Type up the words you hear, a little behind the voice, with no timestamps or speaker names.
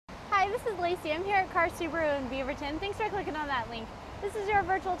this is Lacey. I'm here at Car Subaru in Beaverton. Thanks for clicking on that link. This is your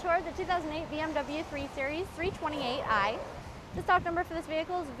virtual tour of the 2008 BMW 3 Series 328i. The stock number for this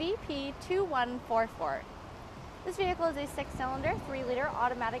vehicle is VP2144. This vehicle is a 6-cylinder, 3-liter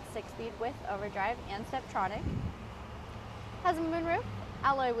automatic 6-speed with overdrive and Steptronic. Has a moonroof,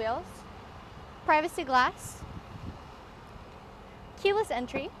 alloy wheels, privacy glass, keyless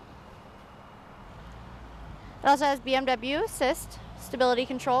entry. It also has BMW Assist, stability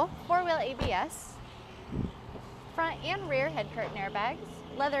control, 4-wheel ABS, front and rear head curtain airbags,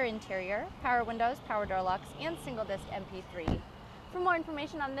 leather interior, power windows, power door locks, and single disc MP3. For more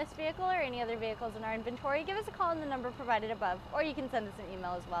information on this vehicle or any other vehicles in our inventory, give us a call on the number provided above, or you can send us an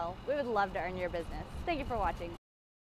email as well. We would love to earn your business. Thank you for watching.